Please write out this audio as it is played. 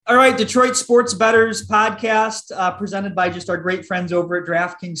right, Detroit Sports Bettors podcast presented by just our great friends over at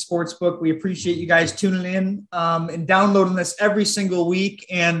DraftKings Sportsbook. We appreciate you guys tuning in and downloading this every single week.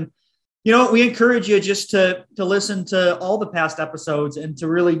 And, you know, we encourage you just to listen to all the past episodes and to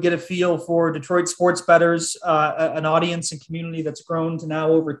really get a feel for Detroit Sports Bettors, an audience and community that's grown to now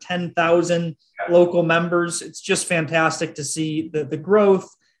over 10,000 local members. It's just fantastic to see the growth,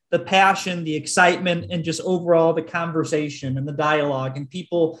 the passion, the excitement, and just overall the conversation and the dialogue and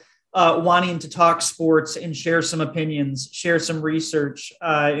people wanting to talk sports and share some opinions, share some research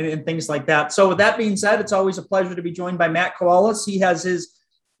and things like that. So with that being said, it's always a pleasure to be joined by Matt Koalas. He has his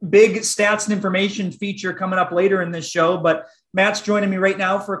big stats and information feature coming up later in this show, but Matt's joining me right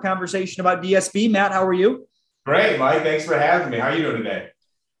now for a conversation about DSB. Matt, how are you? Great, Mike. Thanks for having me. How are you doing today?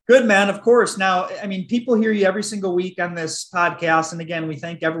 Good, man. Of course. Now, I mean, people hear you every single week on this podcast. And again, we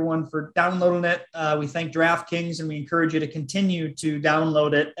thank everyone for downloading it. We thank DraftKings, and we encourage you to continue to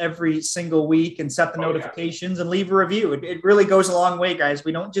download it every single week and set the notifications and leave a review. It really goes a long way, guys.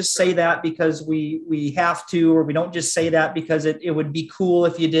 We don't just say that because we have to, or we don't just say that because it would be cool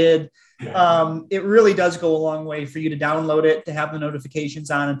if you did. It really does go a long way for you to download it, to have the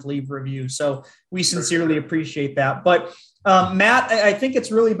notifications on, and to leave a review. So we sincerely appreciate that. But Matt, I think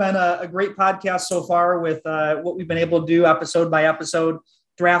it's really been a great podcast so far with what we've been able to do episode by episode.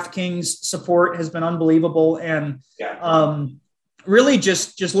 DraftKings support has been unbelievable, and really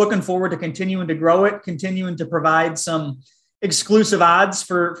just looking forward to continuing to grow it, continuing to provide some exclusive odds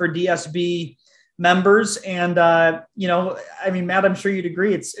for DSB members. And, you know, I mean, Matt, I'm sure you'd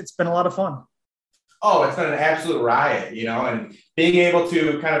agree. It's been a lot of fun. Oh, it's been an absolute riot, you know, and being able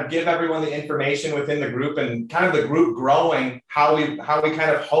to kind of give everyone the information within the group and kind of the group growing how we kind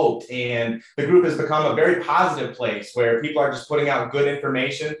of hoped. And the group has become a very positive place where people are just putting out good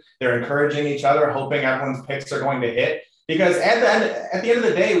information. They're encouraging each other, hoping everyone's picks are going to hit. Because at the end of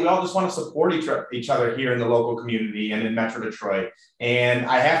the day, we all just want to support each other here in the local community and in Metro Detroit. And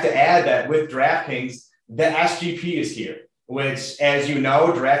I have to add that with DraftKings, the SGP is here, which, as you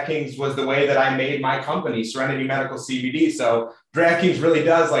know, DraftKings was the way that I made my company, Serenity Medical CBD. So DraftKings really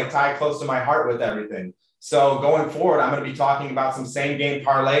does tie close to my heart with everything. So going forward, I'm going to be talking about some same game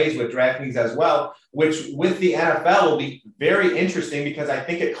parlays with DraftKings as well, which with the NFL will be very interesting because I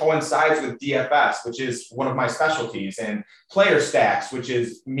think it coincides with DFS, which is one of my specialties, and player stacks, which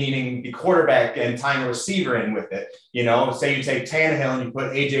is meaning the quarterback and tying a receiver in with it. You know, say you take Tannehill and you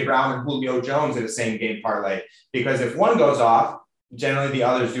put AJ Brown and Julio Jones in a same game parlay, because if one goes off, generally the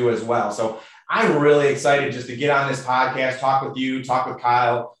others do as well. So I'm really excited just to get on this podcast, talk with you, talk with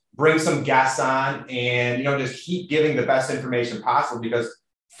Kyle, bring some guests on, and, you know, just keep giving the best information possible, because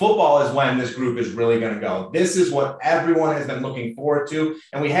football is when this group is really going to go. This is what everyone has been looking forward to.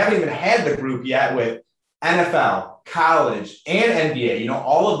 And we haven't even had the group yet with NFL, college, and NBA. You know,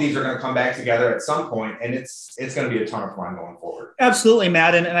 all of these are going to come back together at some point, and it's going to be a ton of fun going forward. Absolutely,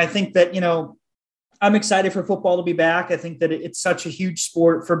 Matt. And I think that, you know, I'm excited for football to be back. I think that it's such a huge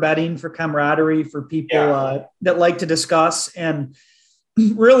sport for betting, for camaraderie, for people that like to discuss. And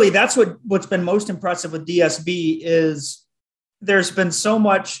really, that's what's been most impressive with DSB is there's been so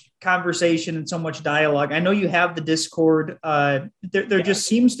much conversation and so much dialogue. I know you have the Discord. There just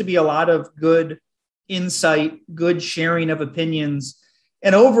seems to be a lot of good insight, good sharing of opinions,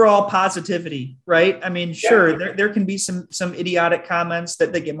 and overall positivity, right? I mean, sure, there can be some idiotic comments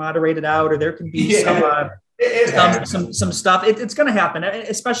that get moderated out, or there can be some stuff. It's going to happen,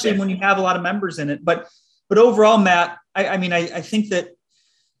 especially when you have a lot of members in it. But overall, Matt, I mean, I think that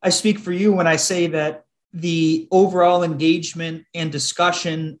I speak for you when I say that the overall engagement and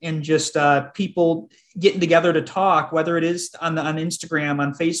discussion and just people getting together to talk, whether it is on Instagram,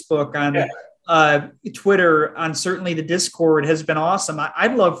 on Facebook, on Twitter, on certainly the Discord, has been awesome.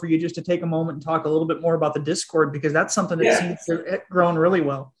 I'd love for you just to take a moment and talk a little bit more about the Discord, because that's something that seems to have grown really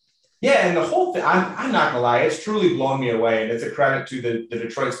well. Yeah, and the whole thing, I'm not gonna lie, it's truly blown me away, and it's a credit to the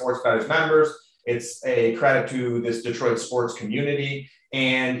Detroit Sports Bettors members. It's a credit to this Detroit sports community.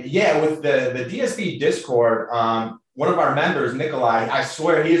 And with the DSB Discord, one of our members, Nikolai, I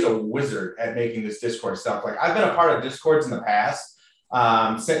swear he is a wizard at making this Discord stuff. I've been a part of Discords in the past,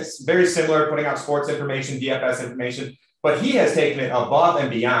 since very similar, putting out sports information, DFS information, but he has taken it above and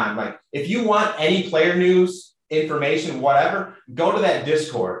beyond. If you want any player news, information, whatever, go to that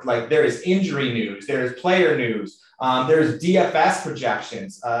Discord. There is injury news, there's player news, there's DFS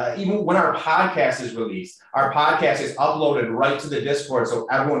projections. Even when our podcast is released, our podcast is uploaded right to the Discord, so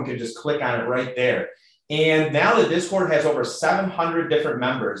everyone can just click on it right there. And now the Discord has over 700 different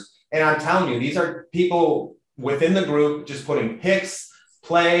members. And I'm telling you, these are people within the group just putting picks,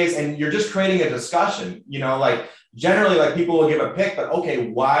 plays, and you're just creating a discussion. generally like people will give a pick, but okay,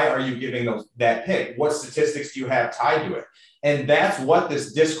 why are you giving that pick? What statistics do you have tied to it? And that's what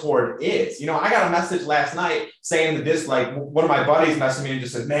this Discord is. You know, I got a message last night saying that this, like one of my buddies messaged me and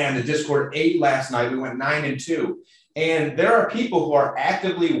just said, man, the Discord ate last night. We went 9-2. And there are people who are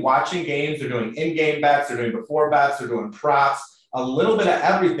actively watching games. They're doing in-game bets. They're doing before bets. They're doing props, a little bit of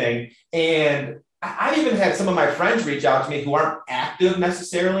everything. And I even had some of my friends reach out to me who aren't active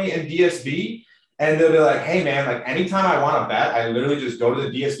necessarily in DSB. And they'll be like, hey, man, like anytime I want to bet, I literally just go to the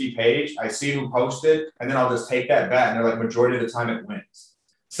DSB page. I see who posted, and then I'll just take that bet. And they're like, majority of the time it wins.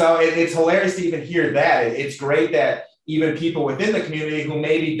 So it's hilarious to even hear that. It's great that even people within the community who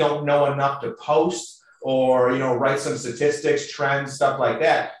maybe don't know enough to post or, you know, write some statistics, trends, stuff like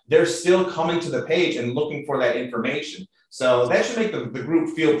that, they're still coming to the page and looking for that information. So that should make the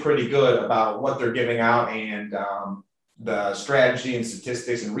group feel pretty good about what they're giving out and the strategy and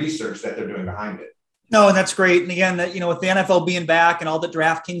statistics and research that they're doing behind it. No, and that's great. And again, that, you know, with the NFL being back and all that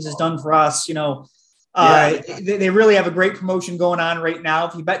DraftKings has done for us, you know, they really have a great promotion going on right now.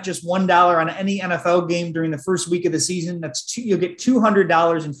 If you bet just $1 on any NFL game during the first week of the season, you'll get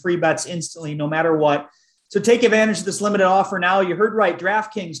 $200 in free bets instantly, no matter what. So take advantage of this limited offer now. You heard right.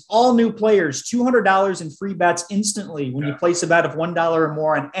 DraftKings, all new players, $200 in free bets instantly when you place a bet of $1 or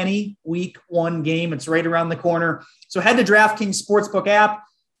more on any week one game. It's right around the corner. So head to DraftKings Sportsbook app.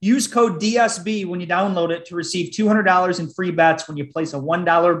 Use code DSB when you download it to receive $200 in free bets when you place a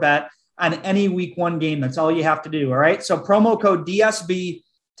 $1 bet on any week one game. That's all you have to do. All right. So promo code DSB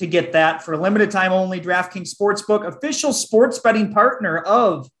to get that for a limited time only. DraftKings Sportsbook, official sports betting partner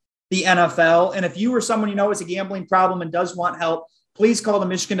of the NFL. And if you or someone you know has a gambling problem and does want help, please call the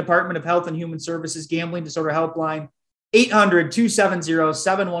Michigan Department of Health and Human Services Gambling Disorder Helpline,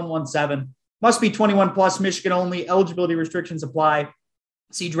 800-270-7117. Must be 21 plus, Michigan only. Eligibility restrictions apply.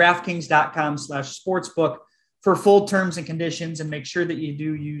 See DraftKings.com/sportsbook for full terms and conditions, and make sure that you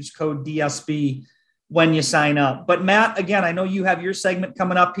do use code DSB when you sign up. But Matt, again, I know you have your segment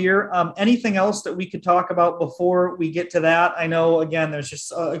coming up here. Anything else that we could talk about before we get to that? I know, again, there's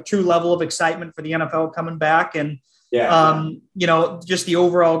just a true level of excitement for the NFL coming back and, you know, just the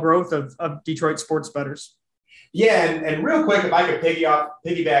overall growth of Detroit sports bettors. Yeah, and real quick, if I could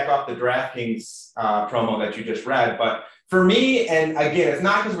piggyback off the DraftKings promo that you just read, but for me, and again, it's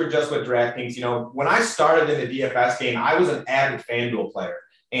not because we're just with DraftKings. You know, when I started in the DFS game, I was an avid FanDuel player.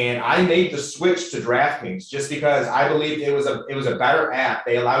 And I made the switch to DraftKings just because I believed it was a better app.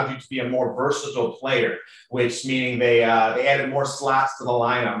 They allowed you to be a more versatile player, which meaning they added more slots to the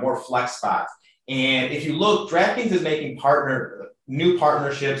lineup, more flex spots. And if you look, DraftKings is making new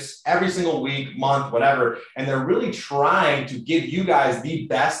partnerships every single week, month, whatever. And they're really trying to give you guys the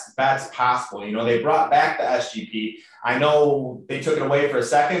best bets possible. You know, they brought back the SGP. I know they took it away for a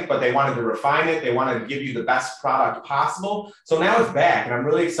second, but they wanted to refine it. They wanted to give you the best product possible. So now it's back, and I'm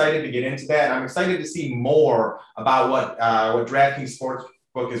really excited to get into that. And I'm excited to see more about what DraftKings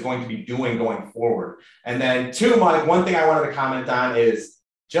Sportsbook is going to be doing going forward. And then two, Mike, one thing I wanted to comment on is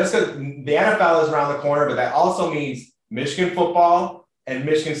just because the NFL is around the corner, but that also means Michigan football and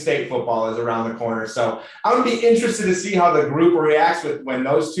Michigan State football is around the corner. So I would be interested to see how the group reacts when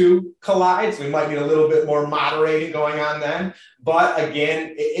those two collide. So we might need a little bit more moderating going on then. But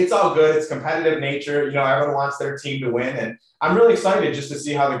again, it's all good. It's competitive nature. You know, everyone wants their team to win. And I'm really excited just to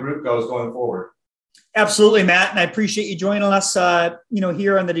see how the group goes going forward. Absolutely, Matt. And I appreciate you joining us, you know,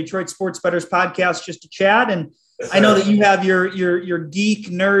 here on the Detroit Sports Bettors podcast just to chat. And I know that you have your geek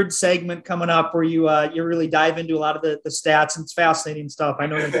nerd segment coming up where you really dive into a lot of the stats, and it's fascinating stuff. I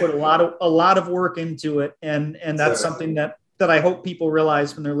know you put a lot of work into it, and that's something that I hope people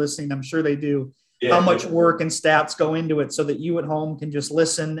realize when they're listening. I'm sure they do. Yeah, how much work and stats go into it so that you at home can just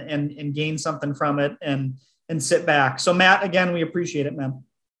listen and gain something from it and sit back. So Matt, again, we appreciate it, man.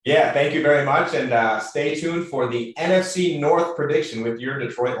 Yeah, thank you very much. And stay tuned for the NFC North prediction with your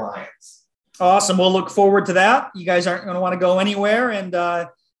Detroit Lions. Awesome. We'll look forward to that. You guys aren't going to want to go anywhere. And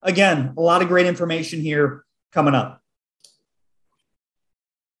again, a lot of great information here coming up.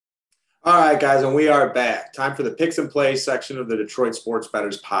 All right, guys, and we are back. Time for the Picks and Plays section of the Detroit Sports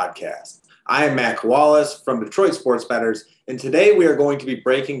Bettors podcast. I am Matt Wallace from Detroit Sports Bettors, and today we are going to be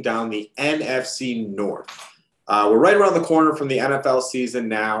breaking down the NFC North. We're right around the corner from the NFL season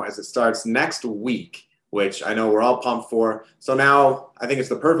now as it starts next week, which I know we're all pumped for. So now I think it's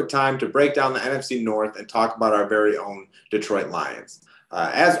the perfect time to break down the NFC North and talk about our very own Detroit Lions.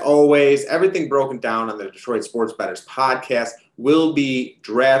 As always, everything broken down on the Detroit Sports Bettors podcast will be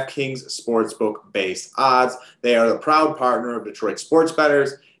DraftKings Sportsbook-based odds. They are the proud partner of Detroit Sports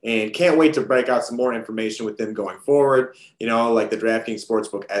Bettors, and can't wait to break out some more information with them going forward. You know, like the DraftKings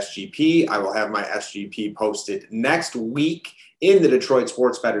Sportsbook SGP. I will have my SGP posted next week in the Detroit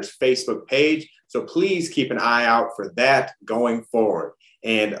Sports Bettors Facebook page. So please keep an eye out for that going forward.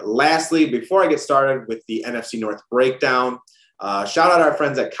 And lastly, before I get started with the NFC North breakdown, shout out our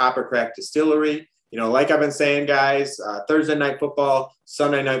friends at Copper Crack Distillery. You know, like I've been saying, guys, Thursday night football,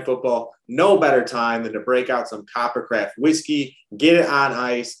 Sunday night football, no better time than to break out some Copper Craft whiskey, get it on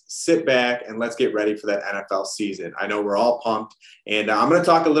ice, sit back, and let's get ready for that NFL season. I know we're all pumped. And I'm going to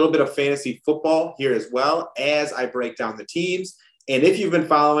talk a little bit of fantasy football here as well as I break down the teams. And if you've been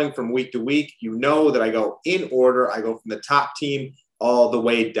following from week to week, you know that I go in order. I go from the top team all the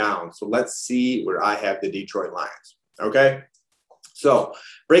way down. So let's see where I have the Detroit Lions. Okay. So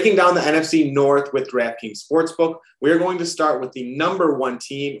breaking down the NFC North with DraftKings Sportsbook, we're going to start with the number one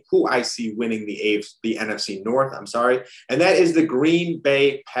team who I see winning the NFC North, and that is the Green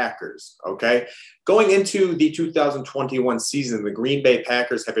Bay Packers, okay? Going into the 2021 season, the Green Bay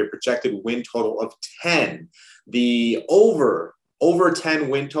Packers have a projected win total of 10. The over 10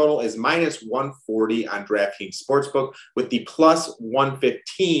 win total is minus 140 on DraftKings Sportsbook, with the plus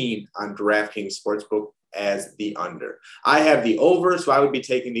 115 on DraftKings Sportsbook as the under. I have the over, so I would be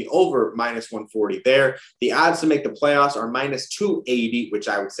taking the over minus 140 there. The odds to make the playoffs are minus 280, which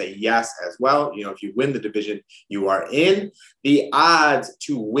I would say yes as well. You know, if you win the division, you are in. The odds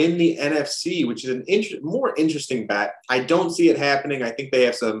to win the NFC, which is an more interesting bet. I don't see it happening. I think they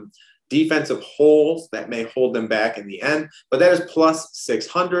have some defensive holes that may hold them back in the end, but that is plus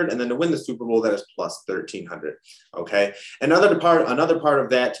 600. And then to win the Super Bowl, that is plus 1,300. Okay. Another part of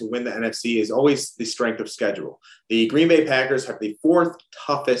that to win the NFC is always the strength of schedule. The Green Bay Packers have the fourth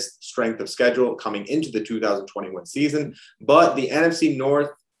toughest strength of schedule coming into the 2021 season, but the NFC North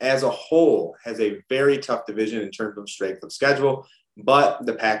as a whole has a very tough division in terms of strength of schedule, but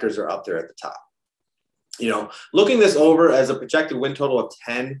the Packers are up there at the top. You know, looking this over as a projected win total of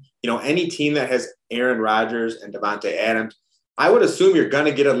 10, you know, any team that has Aaron Rodgers and Davante Adams, I would assume you're going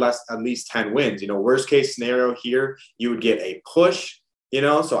to get at least 10 wins. You know, worst case scenario here, you would get a push, you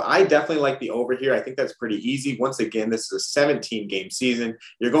know, so I definitely like the over here. I think that's pretty easy. Once again, this is a 17-game season.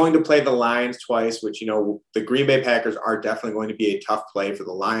 You're going to play the Lions twice, which, you know, the Green Bay Packers are definitely going to be a tough play for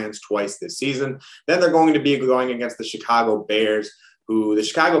the Lions twice this season. Then they're going to be going against the Chicago Bears, who the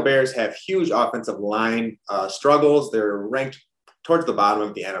Chicago Bears have huge offensive line struggles. They're ranked towards the bottom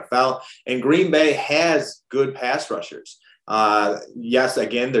of the NFL, and Green Bay has good pass rushers. Yes,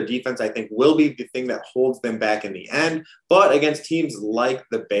 again, their defense, I think, will be the thing that holds them back in the end. But against teams like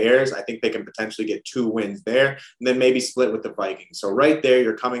the Bears, I think they can potentially get 2 wins there and then maybe split with the Vikings. So right there,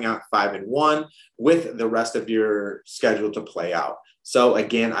 you're coming out 5-1 with the rest of your schedule to play out. So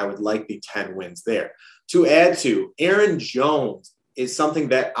again, I would like the 10 wins there. To add to, Aaron Jones is something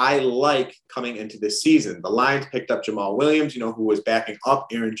that I like coming into this season. The Lions picked up Jamal Williams, you know, who was backing up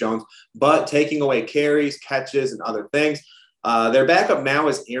Aaron Jones, but taking away carries, catches, and other things. Their backup now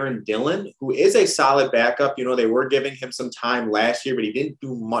is Aaron Dillon, who is a solid backup. You know, they were giving him some time last year, but he didn't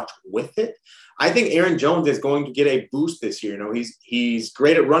do much with it. I think Aaron Jones is going to get a boost this year. You know, he's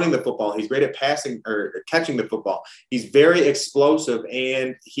great at running the football. He's great at passing or catching the football. He's very explosive,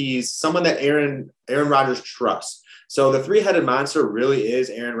 and he's someone that Aaron Rodgers trusts. So the three-headed monster really is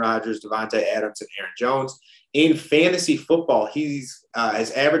Aaron Rodgers, Davante Adams, and Aaron Jones. In fantasy football, his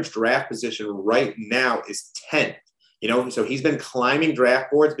average draft position right now is 10th. You know, so he's been climbing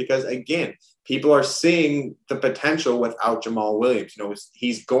draft boards because, again, people are seeing the potential without Jamal Williams. You know,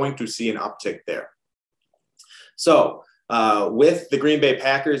 he's going to see an uptick there. So with the Green Bay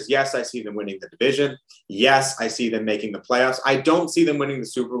Packers, yes, I see them winning the division. Yes, I see them making the playoffs. I don't see them winning the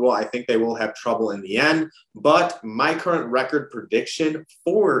Super Bowl. I think they will have trouble in the end. But my current record prediction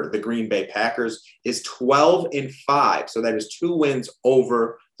for the Green Bay Packers is 12-5. So that is 2 wins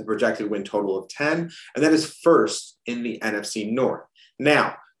over the projected win total of 10. And that is first in the NFC North.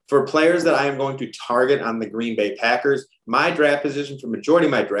 Now, for players that I am going to target on the Green Bay Packers, my draft position for majority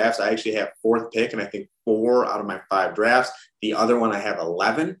of my drafts, I actually have 4th pick, and I think 4 out of my 5 drafts. The other one I have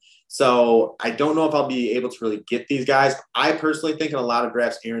 11. So I don't know if I'll be able to really get these guys. I personally think in a lot of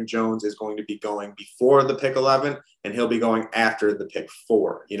drafts, Aaron Jones is going to be going before the pick 11, and he'll be going after the pick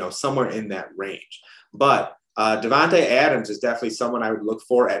 4, you know, somewhere in that range. But Davante Adams is definitely someone I would look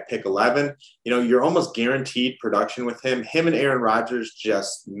for at pick 11. You know, you're almost guaranteed production with him. Him and Aaron Rodgers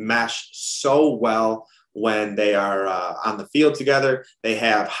just mesh so well when they are on the field together. They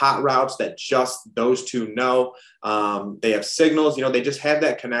have hot routes that just those two know. They have signals. They just have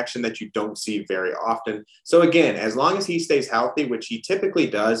that connection that you don't see very often. So again, as long as he stays healthy, which he typically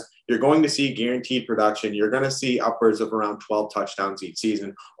does, you're going to see guaranteed production. You're going to see upwards of around 12 touchdowns each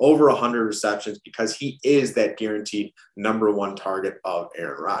season, over 100 receptions, because he is that guaranteed number one target of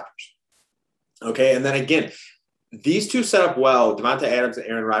Aaron Rodgers. Okay, and then again, these two set up well. Davante Adams and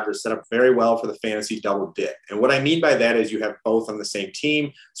Aaron Rodgers set up very well for the fantasy double dip. And what I mean by that is you have both on the same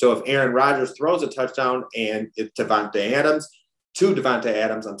team. So if Aaron Rodgers throws a touchdown and it's Davante Adams, you're going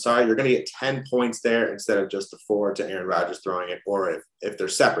to get 10 points there instead of just the 4 to Aaron Rodgers throwing it, or if they're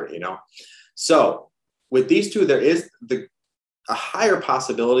separate, So with these two, there is a higher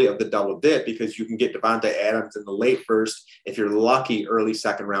possibility of the double dip, because you can get Davante Adams in the late first, if you're lucky, early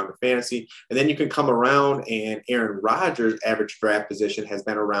second round of fantasy. And then you can come around, and Aaron Rodgers' average draft position has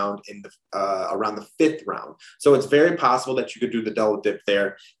been around around the 5th round. So it's very possible that you could do the double dip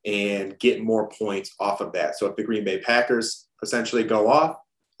there and get more points off of that. So if the Green Bay Packers essentially go off,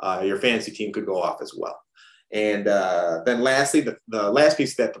 your fantasy team could go off as well. And then lastly, the last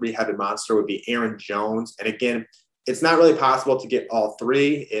piece of that three-headed monster would be Aaron Jones. And again, it's not really possible to get all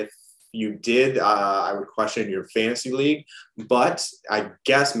three. If you did, I would question your fantasy league, but I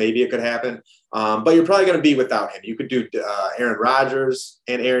guess maybe it could happen. But you're probably going to be without him. You could do Aaron Rodgers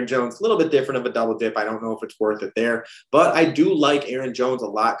and Aaron Jones, a little bit different of a double dip. I don't know if it's worth it there, but I do like Aaron Jones a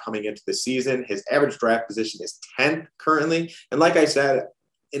lot coming into the season. His average draft position is 10th currently. And like I said,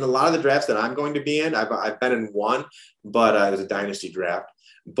 in a lot of the drafts that I'm going to be in, I've been in one, but it was a dynasty draft.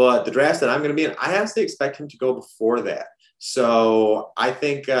 But the drafts that I'm going to be in, I honestly expect him to go before that. So I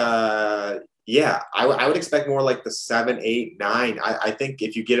think, I would expect more like the 7, 8, 9. I think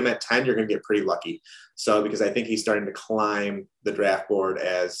if you get him at 10, you're going to get pretty lucky. So because I think he's starting to climb the draft board,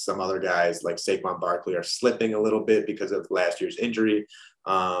 as some other guys like Saquon Barkley are slipping a little bit because of last year's injury.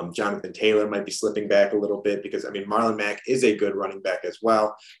 Jonathan Taylor might be slipping back a little bit because, Marlon Mack is a good running back as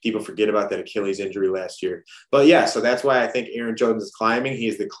well. People forget about that Achilles injury last year. But yeah, so that's why I think Aaron Jones is climbing. He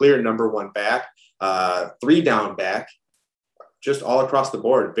is the clear number one back, 3 down back, just all across the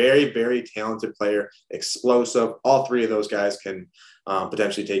board. Very, very talented player, explosive. All 3 of those guys can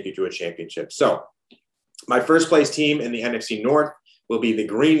potentially take you to a championship. So my first place team in the NFC North will be the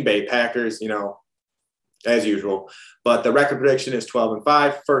Green Bay Packers, as usual, but the record prediction is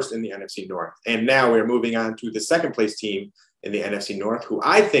 12-5, first in the NFC North. And now we're moving on to the second place team in the NFC North, who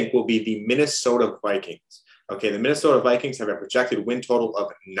I think will be the Minnesota Vikings. Okay, the Minnesota Vikings have a projected win total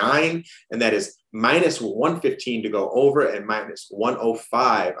of 9, and that is -115 to go over and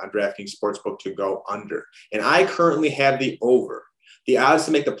 -105 on DraftKings Sportsbook to go under. And I currently have the over. The odds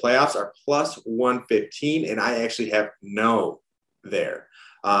to make the playoffs are +115, and I actually have no there.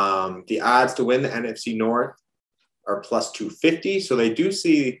 The odds to win the NFC North are +250. So they do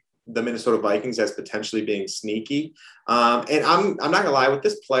see the Minnesota Vikings as potentially being sneaky. And I'm not gonna lie, with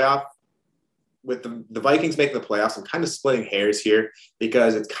this playoff, with the Vikings making the playoffs, I'm kind of splitting hairs here,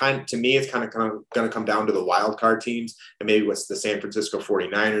 because it's kind of going to come down to the wild card teams and maybe what the San Francisco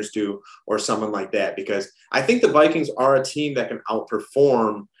 49ers do or someone like that, because I think the Vikings are a team that can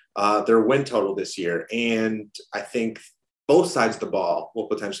outperform their win total this year. And I think both sides of the ball will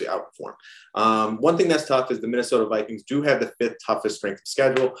potentially outperform. One thing that's tough is the Minnesota Vikings do have the 5th toughest strength of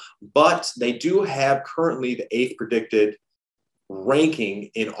schedule, but they do have currently the 8th predicted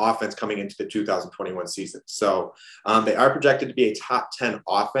ranking in offense coming into the 2021 season. So they are projected to be a top 10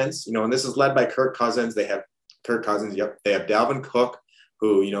 offense, and this is led by Kirk Cousins. They have Kirk Cousins. Yep. They have Dalvin Cook,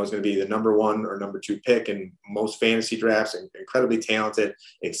 who, is going to be the number 1 or number 2 pick in most fantasy drafts, and incredibly talented,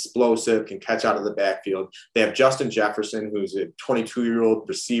 explosive, can catch out of the backfield. They have Justin Jefferson, who's a 22-year-old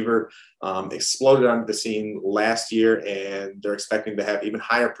receiver, exploded onto the scene last year, and they're expecting to have even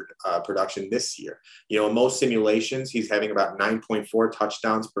higher production this year. In most simulations, he's having about 9.4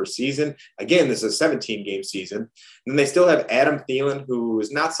 touchdowns per season. Again, this is a 17-game season. And they still have Adam Thielen, who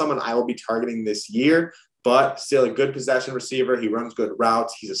is not someone I will be targeting this year, but still a good possession receiver. He runs good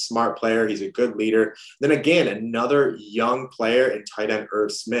routes. He's a smart player. He's a good leader. Then again, another young player in tight end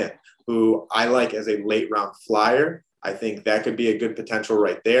Irv Smith, who I like as a late round flyer. I think that could be a good potential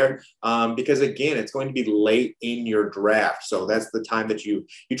right there, because again, it's going to be late in your draft. So that's the time that you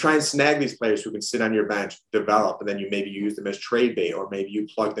try and snag these players who can sit on your bench, develop, and then you maybe use them as trade bait, or maybe you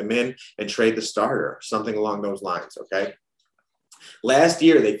plug them in and trade the starter, something along those lines. Okay. Last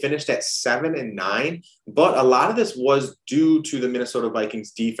year, they finished at 7-9, but a lot of this was due to the Minnesota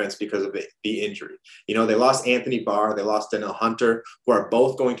Vikings defense because of the injury. You know, they lost Anthony Barr, they lost Danielle Hunter, who are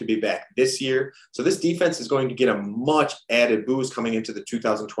both going to be back this year. So this defense is going to get a much added boost coming into the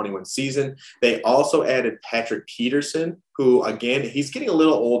 2021 season. They also added Patrick Peterson, who, again, he's getting a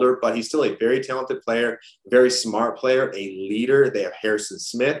little older, but he's still a very talented player, very smart player, a leader. They have Harrison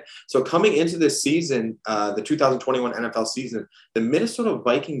Smith. So coming into this season, the 2021 NFL season, the Minnesota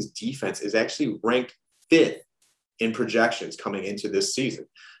Vikings defense is actually ranked 5th in projections coming into this season.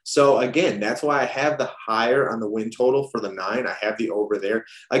 So again, that's why I have the higher on the win total for the 9. I have the over there.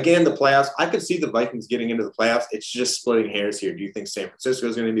 Again, the playoffs, I could see the Vikings getting into the playoffs. It's just splitting hairs here. Do you think San Francisco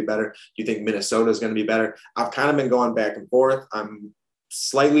is going to be better? Do you think Minnesota is going to be better? I've kind of been going back and forth. I'm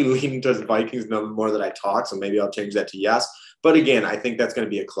slightly leaning towards the Vikings the more that I talk, so maybe I'll change that to yes. But again, I think that's going to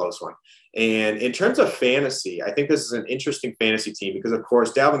be a close one. And in terms of fantasy, I think this is an interesting fantasy team because, of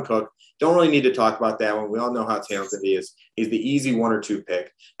course, Dalvin Cook, don't really need to talk about that one. We all know how talented he is. He's the easy 1 or 2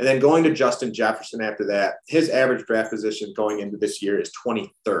 pick. And then going to Justin Jefferson after that, his average draft position going into this year is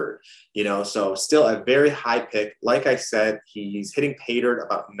 23rd, you know, so still a very high pick. Like I said, he's hitting pay dirt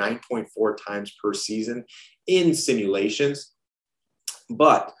about 9.4 times per season in simulations.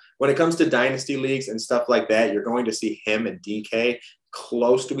 But when it comes to dynasty leagues and stuff like that, you're going to see him and DK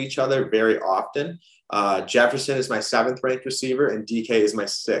close to each other very often. Jefferson is my 7th ranked receiver and DK is my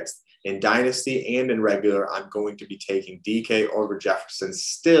 6th. In dynasty and in regular, I'm going to be taking DK over Jefferson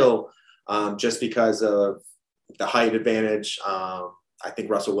still, just because of the height advantage. I think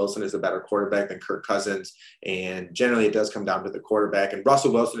Russell Wilson is a better quarterback than Kirk Cousins, and generally it does come down to the quarterback, and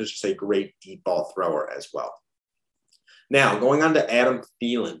Russell Wilson is just a great deep ball thrower as well. Now, going on to Adam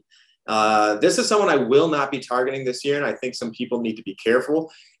Thielen. This is someone I will not be targeting this year, and I think some people need to be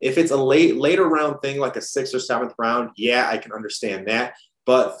careful. If it's a later round thing, like a 6th or 7th round, yeah, I can understand that.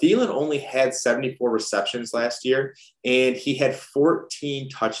 But Thielen only had 74 receptions last year, and he had 14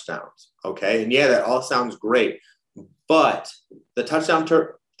 touchdowns, okay? And, yeah, that all sounds great. But the touchdown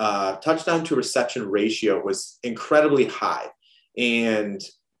to reception ratio was incredibly high. And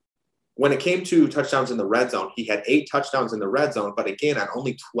when it came to touchdowns in the red zone, he had 8 touchdowns in the red zone, but again, on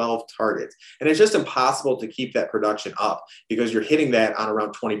only 12 targets. And it's just impossible to keep that production up because you're hitting that on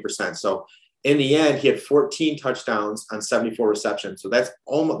around 20%. So in the end, he had 14 touchdowns on 74 receptions. So that's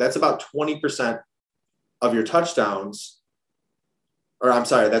about 20% of your touchdowns. Or I'm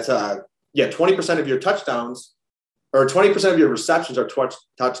sorry, that's 20% of your touchdowns, or 20% of your receptions are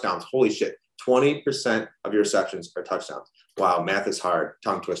touchdowns. Holy shit. 20% of your receptions are touchdowns. Wow, math is hard,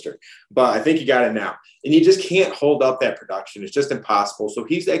 tongue twister. But I think you got it now. And you just can't hold up that production. It's just impossible. So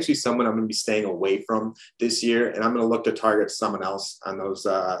he's actually someone I'm going to be staying away from this year. And I'm going to look to target someone else on those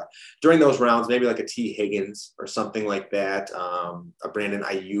during those rounds, maybe like a T. Higgins or something like that, a Brandon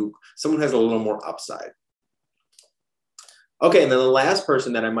Ayuk, someone who has a little more upside. Okay, and then the last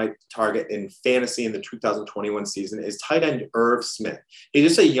person that I might target in fantasy in the 2021 season is tight end Irv Smith. He's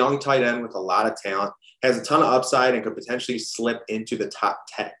just a young tight end with a lot of talent, has a ton of upside, and could potentially slip into the top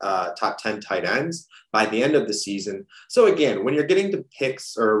 10 tight ends by the end of the season. So again, when you're getting to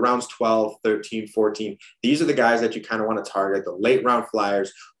picks or rounds 12, 13, 14, these are the guys that you kind of want to target, the late round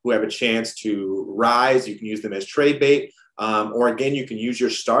flyers who have a chance to rise. You can use them as trade bait. Or again, you can use your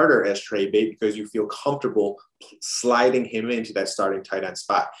starter as trade bait because you feel comfortable sliding him into that starting tight end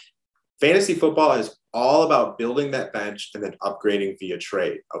spot. Fantasy football is all about building that bench and then upgrading via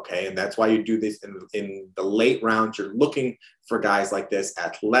trade, okay? And that's why you do this in the late rounds. You're looking for guys like this,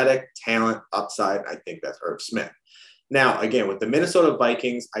 athletic, talent, upside. I think that's Irv Smith. Now, again, with the Minnesota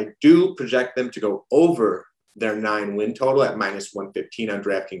Vikings, I do project them to go over their 9 win total at -115 on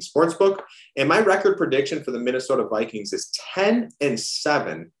DraftKings Sportsbook. And my record prediction for the Minnesota Vikings is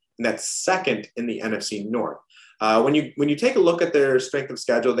 10-7, and that's second in the NFC North. When you take a look at their strength of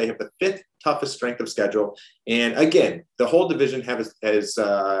schedule, they have the 5th toughest strength of schedule. And again, the whole division is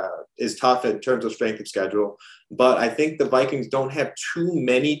tough in terms of strength of schedule. But I think the Vikings don't have too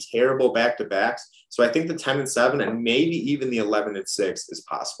many terrible back-to-backs. So I think the 10-7 and maybe even the 11-6 is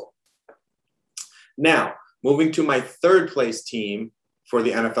possible. Now, moving to my 3rd place team for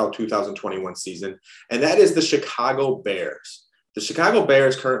the NFL 2021 season, and that is the Chicago Bears. The Chicago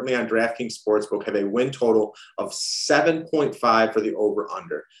Bears currently on DraftKings Sportsbook have a win total of 7.5 for the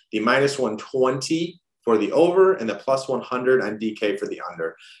over-under, the -120 for the over, and the +100 on DK for the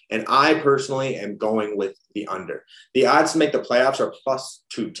under. And I personally am going with the under. The odds to make the playoffs are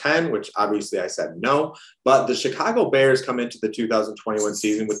 +210, which obviously I said no. But the Chicago Bears come into the 2021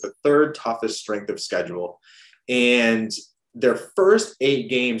 season with the 3rd toughest strength of schedule. And their first 8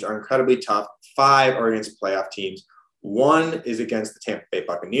 games are incredibly tough. 5 are against playoff teams. One is against the Tampa Bay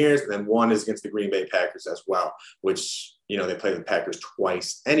Buccaneers, and then one is against the Green Bay Packers as well, which, they play the Packers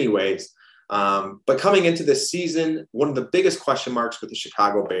twice anyways. But coming into this season, one of the biggest question marks with the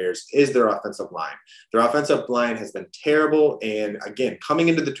Chicago Bears is their offensive line. Their offensive line has been terrible. And again, coming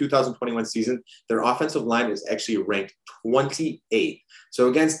into the 2021 season, their offensive line is actually ranked 28th. So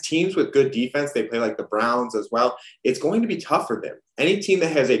against teams with good defense, they play like the Browns as well. It's going to be tough for them. Any team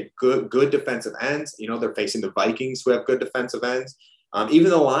that has a good defensive ends, they're facing the Vikings who have good defensive ends. Even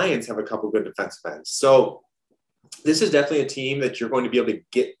the Lions have a couple good defensive ends. So this is definitely a team that you're going to be able to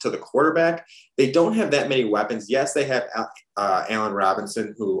get to the quarterback. They don't have that many weapons. Yes, they have Allen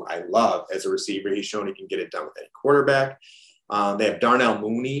Robinson, who I love as a receiver. He's shown he can get it done with any quarterback. They have Darnell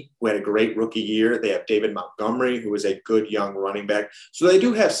Mooney, who had a great rookie year. They have David Montgomery, who is a good young running back. So they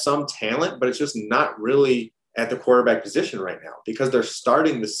do have some talent, but it's just not really at the quarterback position right now because they're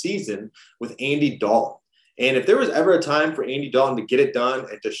starting the season with Andy Dalton. And if there was ever a time for Andy Dalton to get it done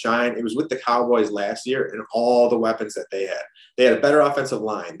and to shine, it was with the Cowboys last year and all the weapons that they had. They had a better offensive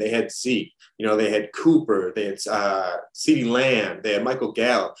line. They had Zeke. They had Cooper. They had CeeDee Lamb. They had Michael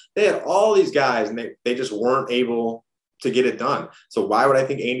Gallup. They had all these guys, and they just weren't able to get it done. So why would I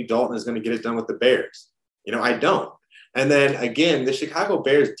think Andy Dalton is going to get it done with the Bears? I don't. And then, again, the Chicago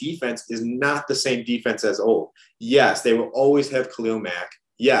Bears defense is not the same defense as old. Yes, they will always have Khalil Mack.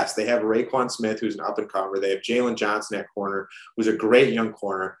 Yes, they have Raekwon Smith, who's an up-and-comer. They have Jalen Johnson at corner, who's a great young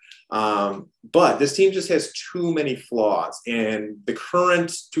corner. But this team just has too many flaws. And the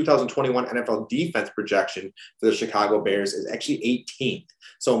current 2021 NFL defense projection for the Chicago Bears is actually 18th,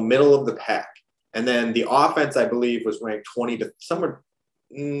 so middle of the pack. And then the offense, I believe, was ranked 20 to somewhere,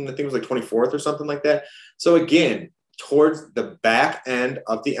 I think it was like 24th or something like that. So, again, towards the back end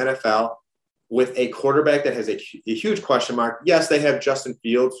of the NFL, with a quarterback that has a huge question mark. Yes, they have Justin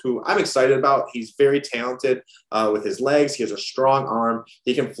Fields, who I'm excited about. He's very talented with his legs. He has a strong arm.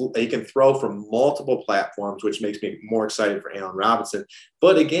 He can throw from multiple platforms, which makes me more excited for Allen Robinson.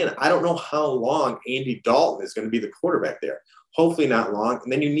 But again, I don't know how long Andy Dalton is going to be the quarterback there. Hopefully not long.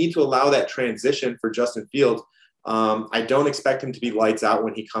 And then you need to allow that transition for Justin Fields. I don't expect him to be lights out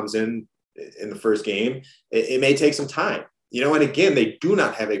when he comes in the first game. It may take some time. And again, they do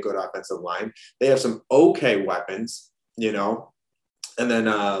not have a good offensive line. They have some okay weapons, and then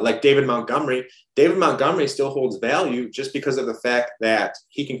like David Montgomery still holds value just because of the fact that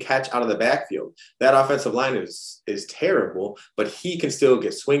he can catch out of the backfield. That offensive line is terrible, but he can still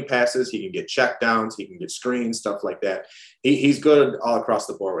get swing passes. He can get check downs. He can get screens, stuff like that. He's good all across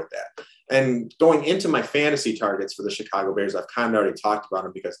the board with that. And going into my fantasy targets for the Chicago Bears, I've kind of already talked about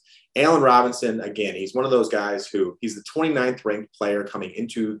him because Allen Robinson, again, he's one of those guys who he's the 29th ranked player coming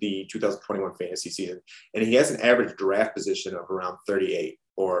into the 2021 fantasy season. And he has an average draft position of around 38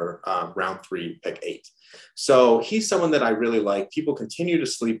 or round 3, pick 8. So he's someone that I really like. People continue to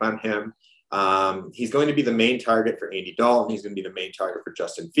sleep on him. He's going to be the main target for Andy Dalton. He's going to be the main target for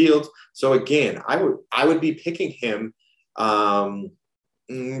Justin Fields. So again, I would be picking him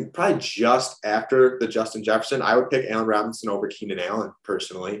probably just after the Justin Jefferson. I would pick Allen Robinson over Keenan Allen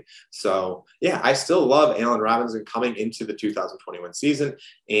personally. So yeah, I still love Allen Robinson coming into the 2021 season.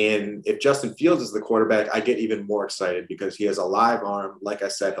 And if Justin Fields is the quarterback, I get even more excited because he has a live arm. Like I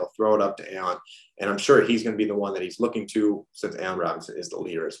said, he'll throw it up to Allen, and I'm sure he's going to be the one that he's looking to since Allen Robinson is the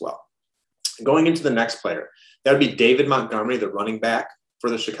leader as well. Going into the next player, that would be David Montgomery, the running back for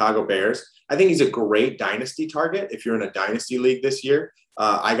the Chicago Bears. I think he's a great dynasty target if you're in a dynasty league this year.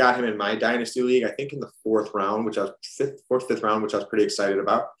 I got him in my dynasty league, I think in the fifth round, which I was pretty excited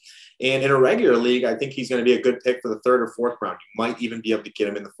about. And in a regular league, I think he's going to be a good pick for the 3rd or 4th round. You might even be able to get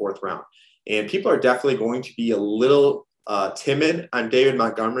him in the 4th round. And people are definitely going to be a little timid on David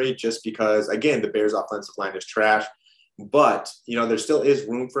Montgomery just because, again, the Bears' offensive line is trash. But, there still is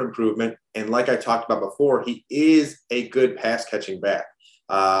room for improvement. And like I talked about before, he is a good pass catching back.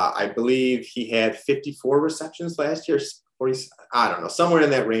 I believe he had 54 receptions last year. I don't know, somewhere in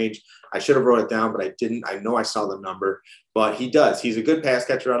that range. I should have wrote it down, but I didn't. I know I saw the number, but he does. He's a good pass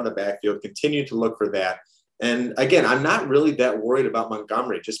catcher out of the backfield. Continue to look for that. And again, I'm not really that worried about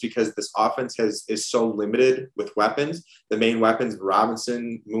Montgomery just because this offense is so limited with weapons. The main weapons,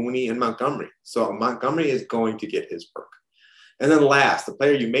 Robinson, Mooney, and Montgomery. So Montgomery is going to get his work. And then last, the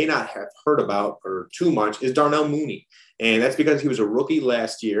player you may not have heard about or too much is Darnell Mooney. And that's because he was a rookie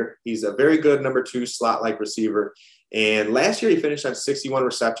last year. He's a very good number 2 slot-like receiver. And last year he finished on 61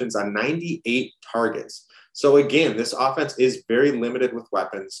 receptions on 98 targets. So again, this offense is very limited with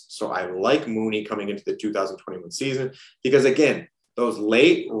weapons. So I like Mooney coming into the 2021 season because, again, those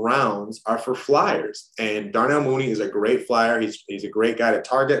late rounds are for flyers. And Darnell Mooney is a great flyer. He's a great guy to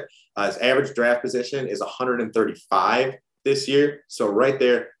target. His average draft position is 135 this year. So right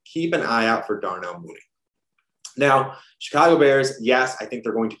there, keep an eye out for Darnell Mooney. Now, Chicago Bears, yes, I think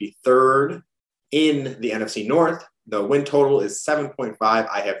they're going to be third in the NFC North. The win total is 7.5.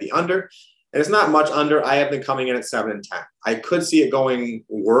 I have the under, and it's not much under. I have them coming in at 7 and 10. I could see it going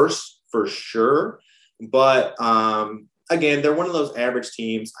worse for sure, but again, they're one of those average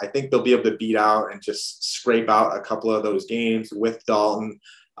teams. I think they'll be able to beat out and just scrape out a couple of those games with Dalton.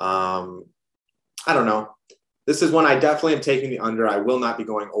 I don't know. This is one I definitely am taking the under. I will not be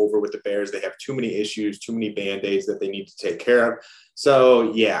going over with the Bears. They have too many issues, too many Band-Aids that they need to take care of.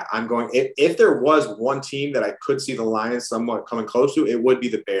 So, yeah, I'm going – if there was one team that I could see the Lions somewhat coming close to, it would be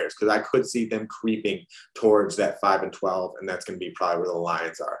the Bears, because I could see them creeping towards that 5-12, and that's going to be probably where the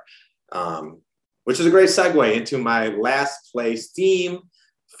Lions are, which is a great segue into my last place team,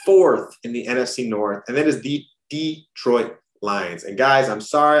 fourth in the NFC North, and that is the Detroit Lions. And, guys, I'm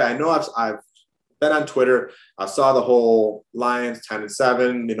sorry. I know I've been on Twitter. I saw the whole Lions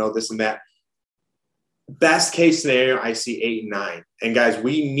 10-7, this and that. Best case scenario, I see 8-9. And guys,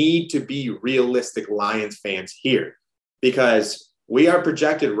 we need to be realistic Lions fans here, because we are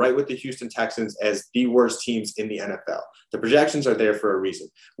projected right with the Houston Texans as the worst teams in the NFL. The projections are there for a reason.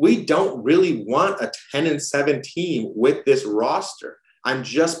 We don't really want a 10-7 team with this roster. I'm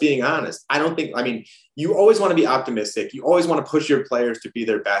just being honest. You always want to be optimistic. You always want to push your players to be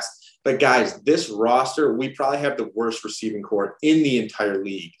their best. But guys, this roster, we probably have the worst receiving corps in the entire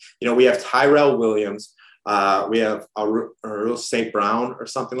league. We have Tyrell Williams. We have Earl St. Brown or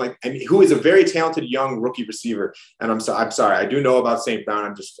something who is a very talented young rookie receiver. And I'm sorry, I do know about St.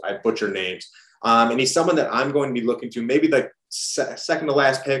 Brown. I butcher names. And he's someone that I'm going to be looking to, maybe the second to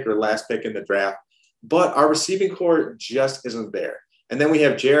last pick or last pick in the draft. But our receiving corps just isn't there. And then we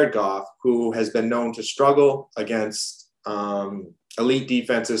have Jared Goff, who has been known to struggle against elite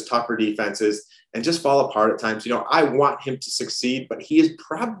defenses, tougher defenses, and just fall apart at times. I want him to succeed, but he is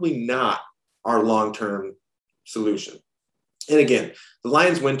probably not our long-term solution. And again, the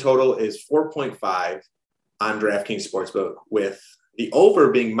Lions win total is 4.5 on DraftKings Sportsbook, with the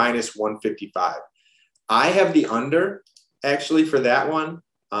over being minus 155. I have the under actually for that one.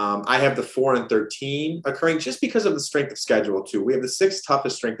 I have the 4-13 occurring just because of the strength of schedule too. We have the sixth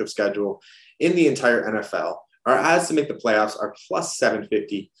toughest strength of schedule in the entire NFL. Our odds to make the playoffs are plus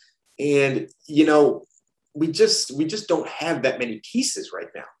 750. And, we just don't have that many pieces right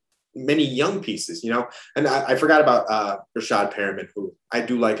now, many young pieces, And I forgot about Rashad Perriman, who I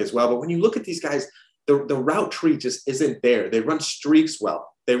do like as well. But when you look at these guys, the route tree just isn't there. They run streaks well.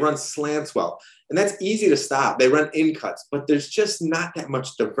 They run slants well. And that's easy to stop. They run in cuts, but there's just not that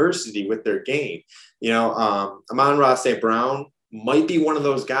much diversity with their game. Amon-Ra St. Brown might be one of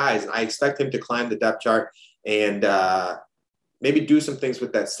those guys, and I expect him to climb the depth chart and maybe do some things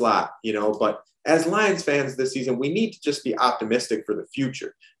with that slot, But as Lions fans this season, we need to just be optimistic for the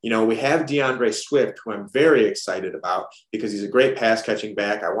future. We have DeAndre Swift, who I'm very excited about because he's a great pass-catching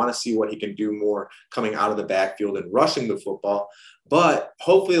back. I want to see what he can do more coming out of the backfield and rushing the football. But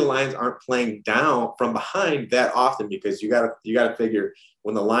hopefully the Lions aren't playing down from behind that often, because you got to figure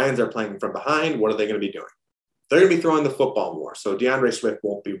when the Lions are playing from behind, what are they going to be doing? They're going to be throwing the football more. So DeAndre Swift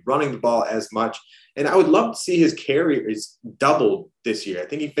won't be running the ball as much. And I would love to see his carries doubled this year. I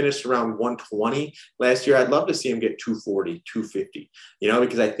think he finished around 120 last year. I'd love to see him get 240, 250,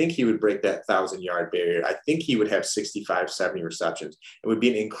 because I think he would break that 1,000-yard barrier. I think he would have 65, 70 receptions. It would be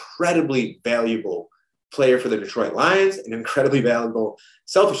an incredibly valuable player for the Detroit Lions and incredibly valuable,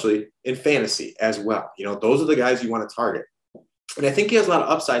 selfishly, in fantasy as well. Those are the guys you want to target. And I think he has a lot of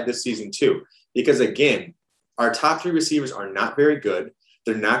upside this season too, because again, our top three receivers are not very good.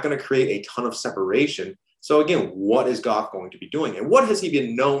 They're not going to create a ton of separation. So again, what is Goff going to be doing? And what has he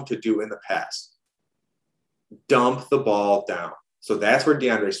been known to do in the past? Dump the ball down. So that's where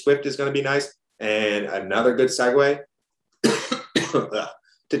DeAndre Swift is going to be nice. And another good segue to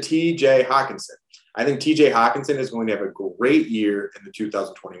TJ Hawkinson. I think TJ Hawkinson is going to have a great year in the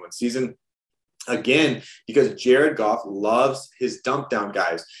 2021 season. Again, because Jared Goff loves his dump down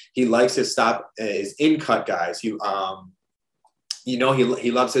guys. He likes his in cut guys. He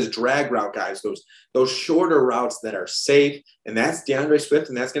loves his drag route guys, those shorter routes that are safe. And that's DeAndre Swift,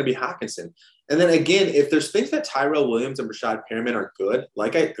 and that's going to be Hawkinson. And then again, if there's things that Tyrell Williams and Rashad Perriman are good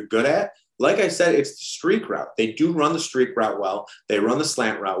at, like I said, it's the streak route. They do run the streak route well. They run the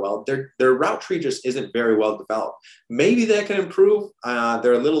slant route well. Their route tree just isn't very well developed. Maybe that can improve.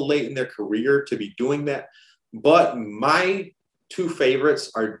 They're a little late in their career to be doing that. But my two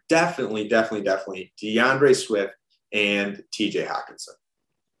favorites are definitely DeAndre Swift and TJ Hawkinson.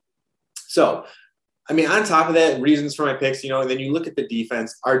 So I mean, on top of that, reasons for my picks, and then you look at the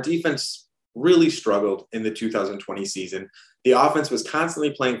defense. Our defense really struggled in the 2020 season. The offense was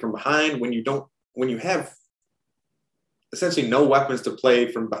constantly playing from behind when you have essentially no weapons to play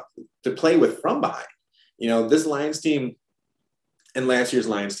with from behind. This Lions team and last year's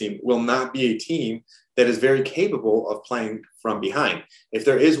Lions team will not be a team that is very capable of playing from behind. If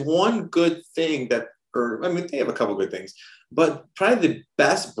there is one good thing they have a couple good things, but probably the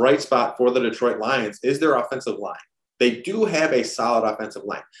best bright spot for the Detroit Lions is their offensive line. They do have a solid offensive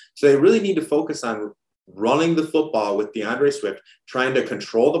line. So they really need to focus on running the football with DeAndre Swift, trying to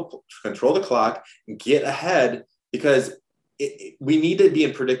control the clock and get ahead, because we need to be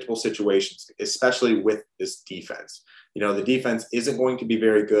in predictable situations, especially with this defense. The defense isn't going to be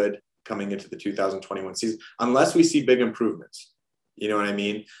very good coming into the 2021 season unless we see big improvements. You know what I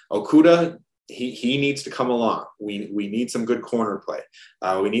mean? Okudah, he needs to come along. We need some good corner play.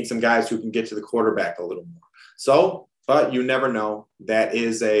 We need some guys who can get to the quarterback a little more. So, but you never know. That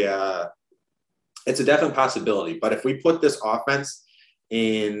is it's a definite possibility. But if we put this offense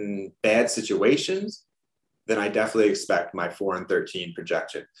in bad situations, then I definitely expect my 4-13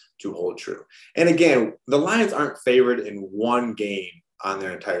 projection to hold true. And again, the Lions aren't favored in one game on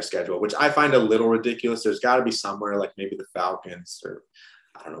their entire schedule, which I find a little ridiculous. There's got to be somewhere like maybe the Falcons or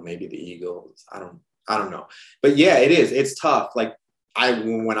I don't know, maybe the Eagles. I don't know. But yeah, it is. It's tough. Like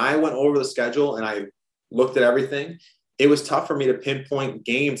when I went over the schedule and I looked at everything, it was tough for me to pinpoint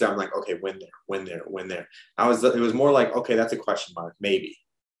games. I'm like, okay, win there. It was more like, okay, that's a question mark, maybe.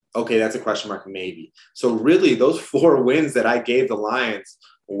 Okay, that's a question mark, maybe. So really, those 4 wins that I gave the Lions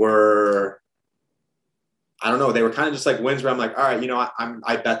were, I don't know, they were kind of just like wins where I'm like, all right,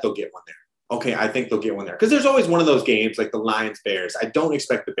 I bet they'll get one there. Okay, I think they'll get one there. Because there's always one of those games like the Lions-Bears. I don't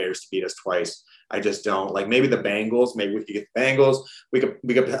expect the Bears to beat us twice. I just don't. Like maybe the Bengals, maybe we could get the Bengals. We could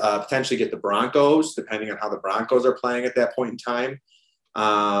potentially get the Broncos, depending on how the Broncos are playing at that point in time.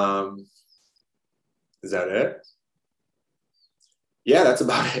 Is that it? Yeah, that's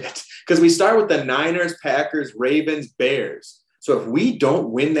about it. Because we start with the Niners, Packers, Ravens, Bears. So if we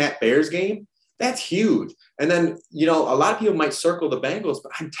don't win that Bears game, that's huge. And then, a lot of people might circle the Bengals,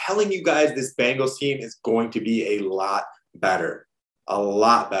 but I'm telling you guys, this Bengals team is going to be a lot better.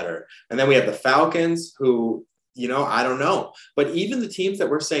 And then we have the Falcons who, I don't know. But even the teams that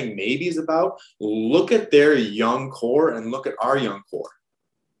we're saying maybe is about, look at their young core and look at our young core.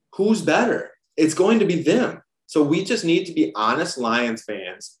 Who's better? It's going to be them. So we just need to be honest Lions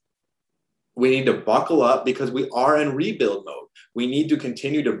fans. We need to buckle up because we are in rebuild mode. We need to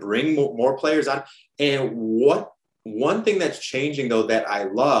continue to bring more players on. And one thing that's changing, though, that I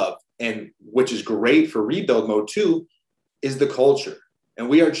love, and which is great for rebuild mode too, is the culture. And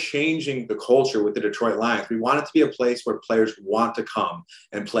we are changing the culture with the Detroit Lions. We want it to be a place where players want to come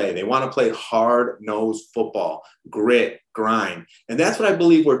and play. They want to play hard-nosed football, grit, grind. And that's what I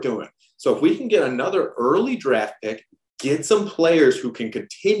believe we're doing. So if we can get another early draft pick, get some players who can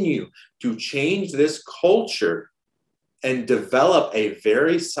continue to change this culture and develop a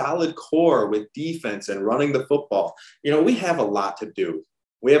very solid core with defense and running the football, we have a lot to do.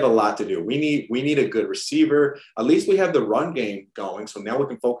 We need a good receiver. At least we have the run game going. So now we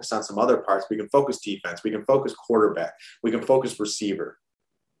can focus on some other parts. We can focus defense. We can focus quarterback. We can focus receiver.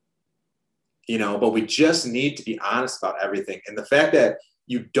 But we just need to be honest about everything. And the fact that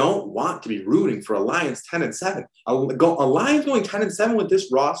you don't want to be rooting for a Lions 10-7. A Lions going 10-7 with this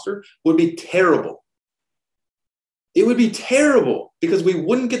roster would be terrible. It would be terrible because we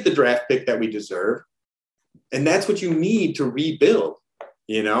wouldn't get the draft pick that we deserve. And that's what you need to rebuild,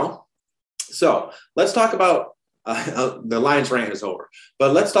 So let's talk about the Lions rant is over.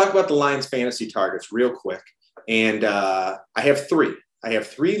 But let's talk about the Lions fantasy targets real quick. And I have 3. I have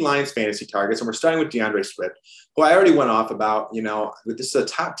 3 Lions fantasy targets, and we're starting with DeAndre Swift, who I already went off about. This is a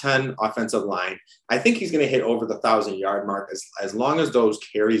top 10 offensive line. I think he's going to hit over the 1,000-yard mark as long as those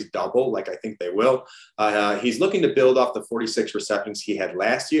carries double, like I think they will. He's looking to build off the 46 receptions he had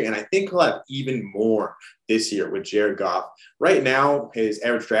last year, and I think he'll have even more this year with Jared Goff. Right now, his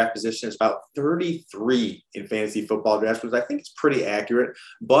average draft position is about 33 in fantasy football drafts, which I think is pretty accurate.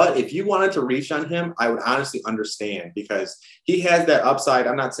 But if you wanted to reach on him, I would honestly understand because he has that upside.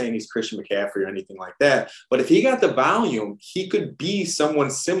 I'm not saying he's Christian McCaffrey or anything like that, but if he got the volume, he could be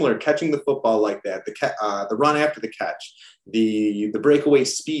someone similar catching the football like that, the run after the catch, the breakaway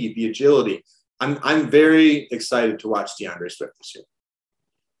speed, the agility. I'm very excited to watch DeAndre Swift this year.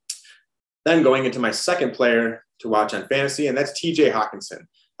 Then going into my second player to watch on fantasy, and that's TJ Hawkinson.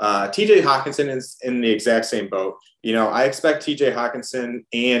 TJ Hawkinson is in the exact same boat. I expect TJ Hawkinson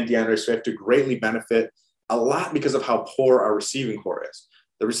and DeAndre Swift to greatly benefit a lot because of how poor our receiving core is.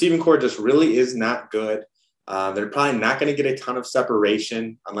 The receiving core just really is not good. They're probably not going to get a ton of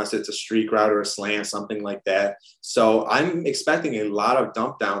separation unless it's a streak route or a slant, something like that. So I'm expecting a lot of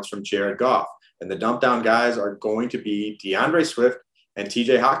dump downs from Jared Goff. And the dump down guys are going to be DeAndre Swift and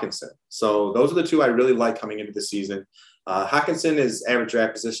TJ Hockenson. So those are the two I really like coming into the season. Hockenson, his average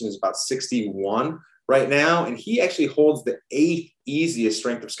draft position is about 61 right now, and he actually holds the 8th easiest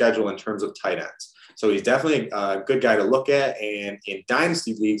strength of schedule in terms of tight ends. So he's definitely a good guy to look at. And in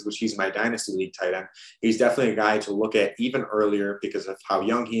dynasty leagues, which he's my dynasty league tight end, he's definitely a guy to look at even earlier because of how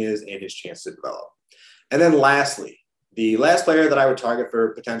young he is and his chance to develop. And then lastly, the last player that I would target for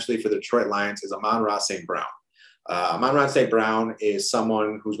potentially for the Detroit Lions is Amon-Ra St. Brown. Amon-Ra St. Brown is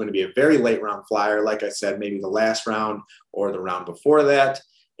someone who's going to be a very late round flyer. Like I said, maybe the last round or the round before that.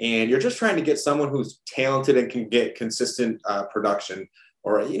 And you're just trying to get someone who's talented and can get consistent production.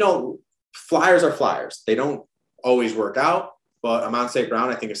 Or, flyers are flyers. They don't always work out. But Amon St. Brown,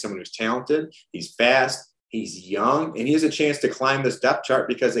 I think, is someone who's talented. He's fast. He's young. And he has a chance to climb this depth chart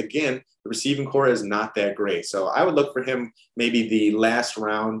because, again, the receiving core is not that great. So I would look for him maybe the last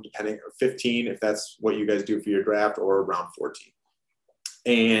round, depending, 15, if that's what you guys do for your draft, or round 14.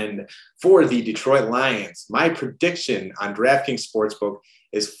 And for the Detroit Lions, my prediction on DraftKings Sportsbook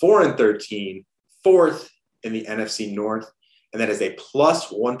is 4-13, 4th in the NFC North, and that is a plus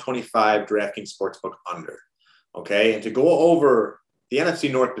 125 DraftKings Sportsbook under. Okay, and to go over the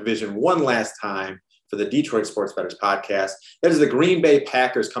NFC North division one last time for the Detroit Sports Bettors podcast, that is the Green Bay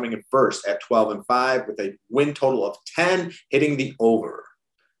Packers coming in first at 12-5 with a win total of 10, hitting the over.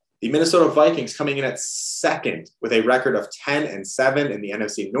 The Minnesota Vikings coming in at second with a record of 10-7 in the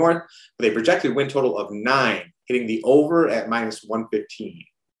NFC North with a projected win total of 9, hitting the over at minus 115.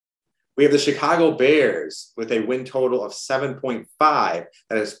 We have the Chicago Bears with a win total of 7.5.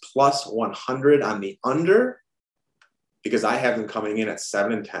 That is plus 100 on the under because I have them coming in at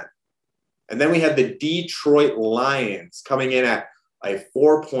 7-10. And then we have the Detroit Lions coming in at a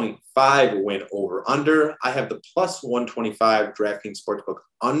 4.5 win over under. I have the plus 125 DraftKings Sportsbook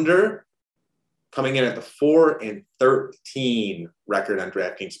under coming in at the 4-13 record on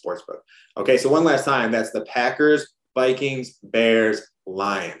DraftKings Sportsbook. Okay, so one last time, that's the Packers, Vikings, Bears,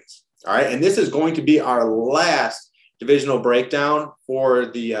 Lions. All right, and this is going to be our last divisional breakdown for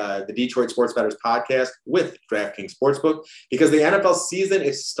the Detroit Sports Bettors podcast with DraftKings Sportsbook because the NFL season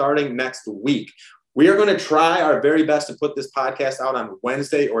is starting next week. We are going to try our very best to put this podcast out on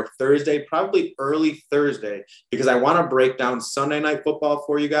Wednesday or Thursday, probably early Thursday, because I want to break down Sunday Night Football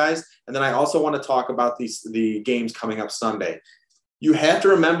for you guys, and then I also want to talk about the games coming up Sunday. You have to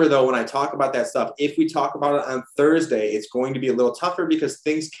remember, though, when I talk about that stuff, if we talk about it on Thursday, it's going to be a little tougher because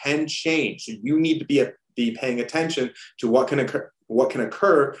things can change. So you need to be paying attention to what can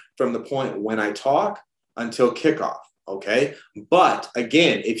occur from the point when I talk until kickoff, okay? But,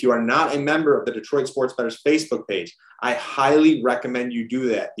 again, if you are not a member of the Detroit Sports Bettors Facebook page, I highly recommend you do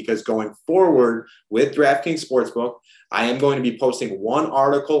that because going forward with DraftKings Sportsbook, I am going to be posting one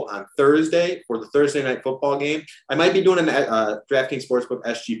article on Thursday for the Thursday Night Football game. I might be doing a DraftKings Sportsbook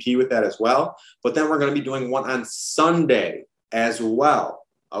SGP with that as well, but then we're going to be doing one on Sunday as well.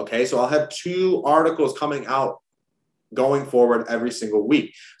 Okay, so I'll have 2 articles coming out going forward every single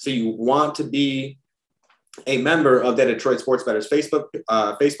week. So you want to be a member of the Detroit Sports Bettors Facebook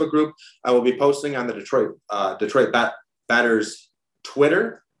group. I will be posting on the Detroit Bettors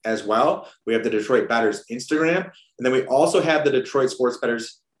Twitter as well. We have the Detroit Bettors Instagram, and then we also have the Detroit Sports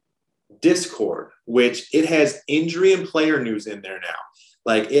Bettors Discord, which it has injury and player news in there now.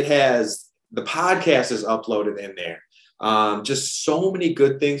 Like it has the podcast is uploaded in there. Just so many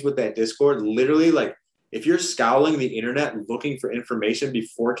good things with that Discord. Literally, like if you're scouring the internet looking for information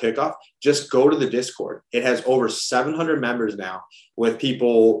before kickoff, just go to the Discord. It has over 700 members now with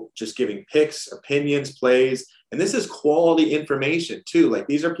people just giving picks, opinions, plays. And this is quality information too. Like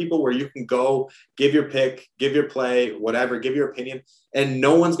these are people where you can go give your pick, give your play, whatever, give your opinion. And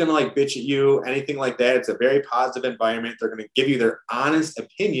no one's going to like bitch at you, anything like that. It's a very positive environment. They're going to give you their honest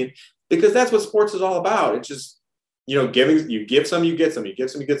opinion because that's what sports is all about. It's just, giving, you give some, you get some, you give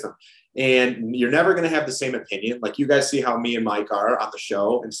some, you get some. And you're never going to have the same opinion. Like you guys see how me and Mike are on the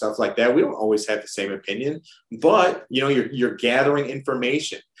show and stuff like that. We don't always have the same opinion, but you're gathering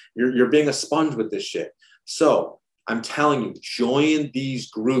information. You're being a sponge with this shit. So I'm telling you, join these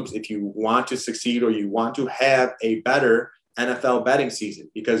groups if you want to succeed or you want to have a better NFL betting season,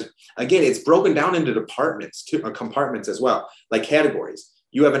 because again, it's broken down into departments too, or compartments as well, like categories.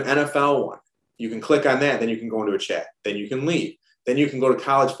 You have an NFL one. You can click on that. Then you can go into a chat. Then you can leave. Then you can go to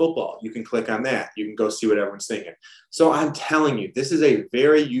college football. You can click on that. You can go see what everyone's thinking. So I'm telling you, this is a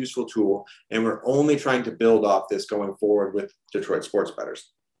very useful tool, and we're only trying to build off this going forward with Detroit Sports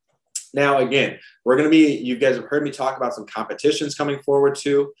Bettors. Now, again, you guys have heard me talk about some competitions coming forward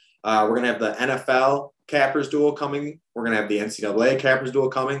too. We're going to have the NFL Cappers Duel coming. We're going to have the NCAA Cappers Duel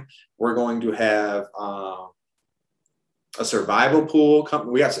coming. We're going to have a survival pool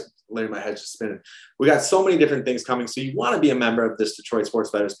coming. Larry, my head's just spinning. We got so many different things coming. So you want to be a member of this Detroit Sports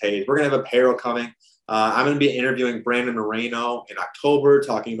Bettors page. We're going to have apparel coming. I'm going to be interviewing Brandon Moreno in October,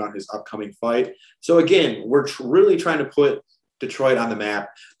 talking about his upcoming fight. So again, we're really trying to put Detroit on the map.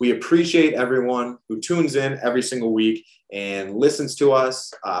 We appreciate everyone who tunes in every single week and listens to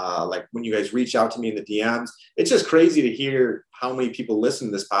us. Like when you guys reach out to me in the DMs, it's just crazy to hear how many people listen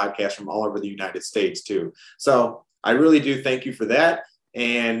to this podcast from all over the United States too. So I really do thank you for that.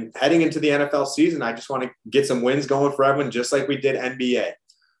 And heading into the NFL season, I just want to get some wins going for everyone, just like we did NBA.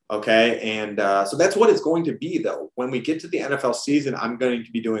 Okay. And so that's what it's going to be, though. When we get to the NFL season, I'm going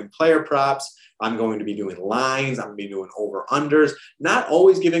to be doing player props. I'm going to be doing lines. I'm going to be doing over-unders. Not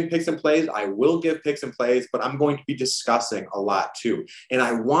always giving picks and plays. I will give picks and plays, but I'm going to be discussing a lot too. And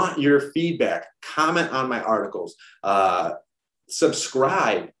I want your feedback. Comment on my articles.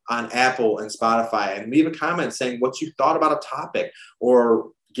 Subscribe on Apple and Spotify and leave a comment saying what you thought about a topic,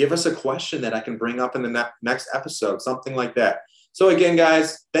 or give us a question that I can bring up in the next episode, something like that. So again,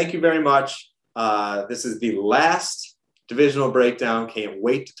 guys, thank you very much. This is the last divisional breakdown. Can't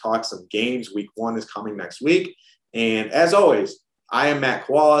wait to talk some games. Week 1 is coming next week. And as always, I am Matt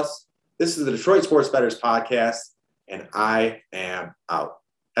Wallace. This is the Detroit Sports Bettors podcast, and I am out.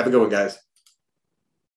 Have a good one, guys.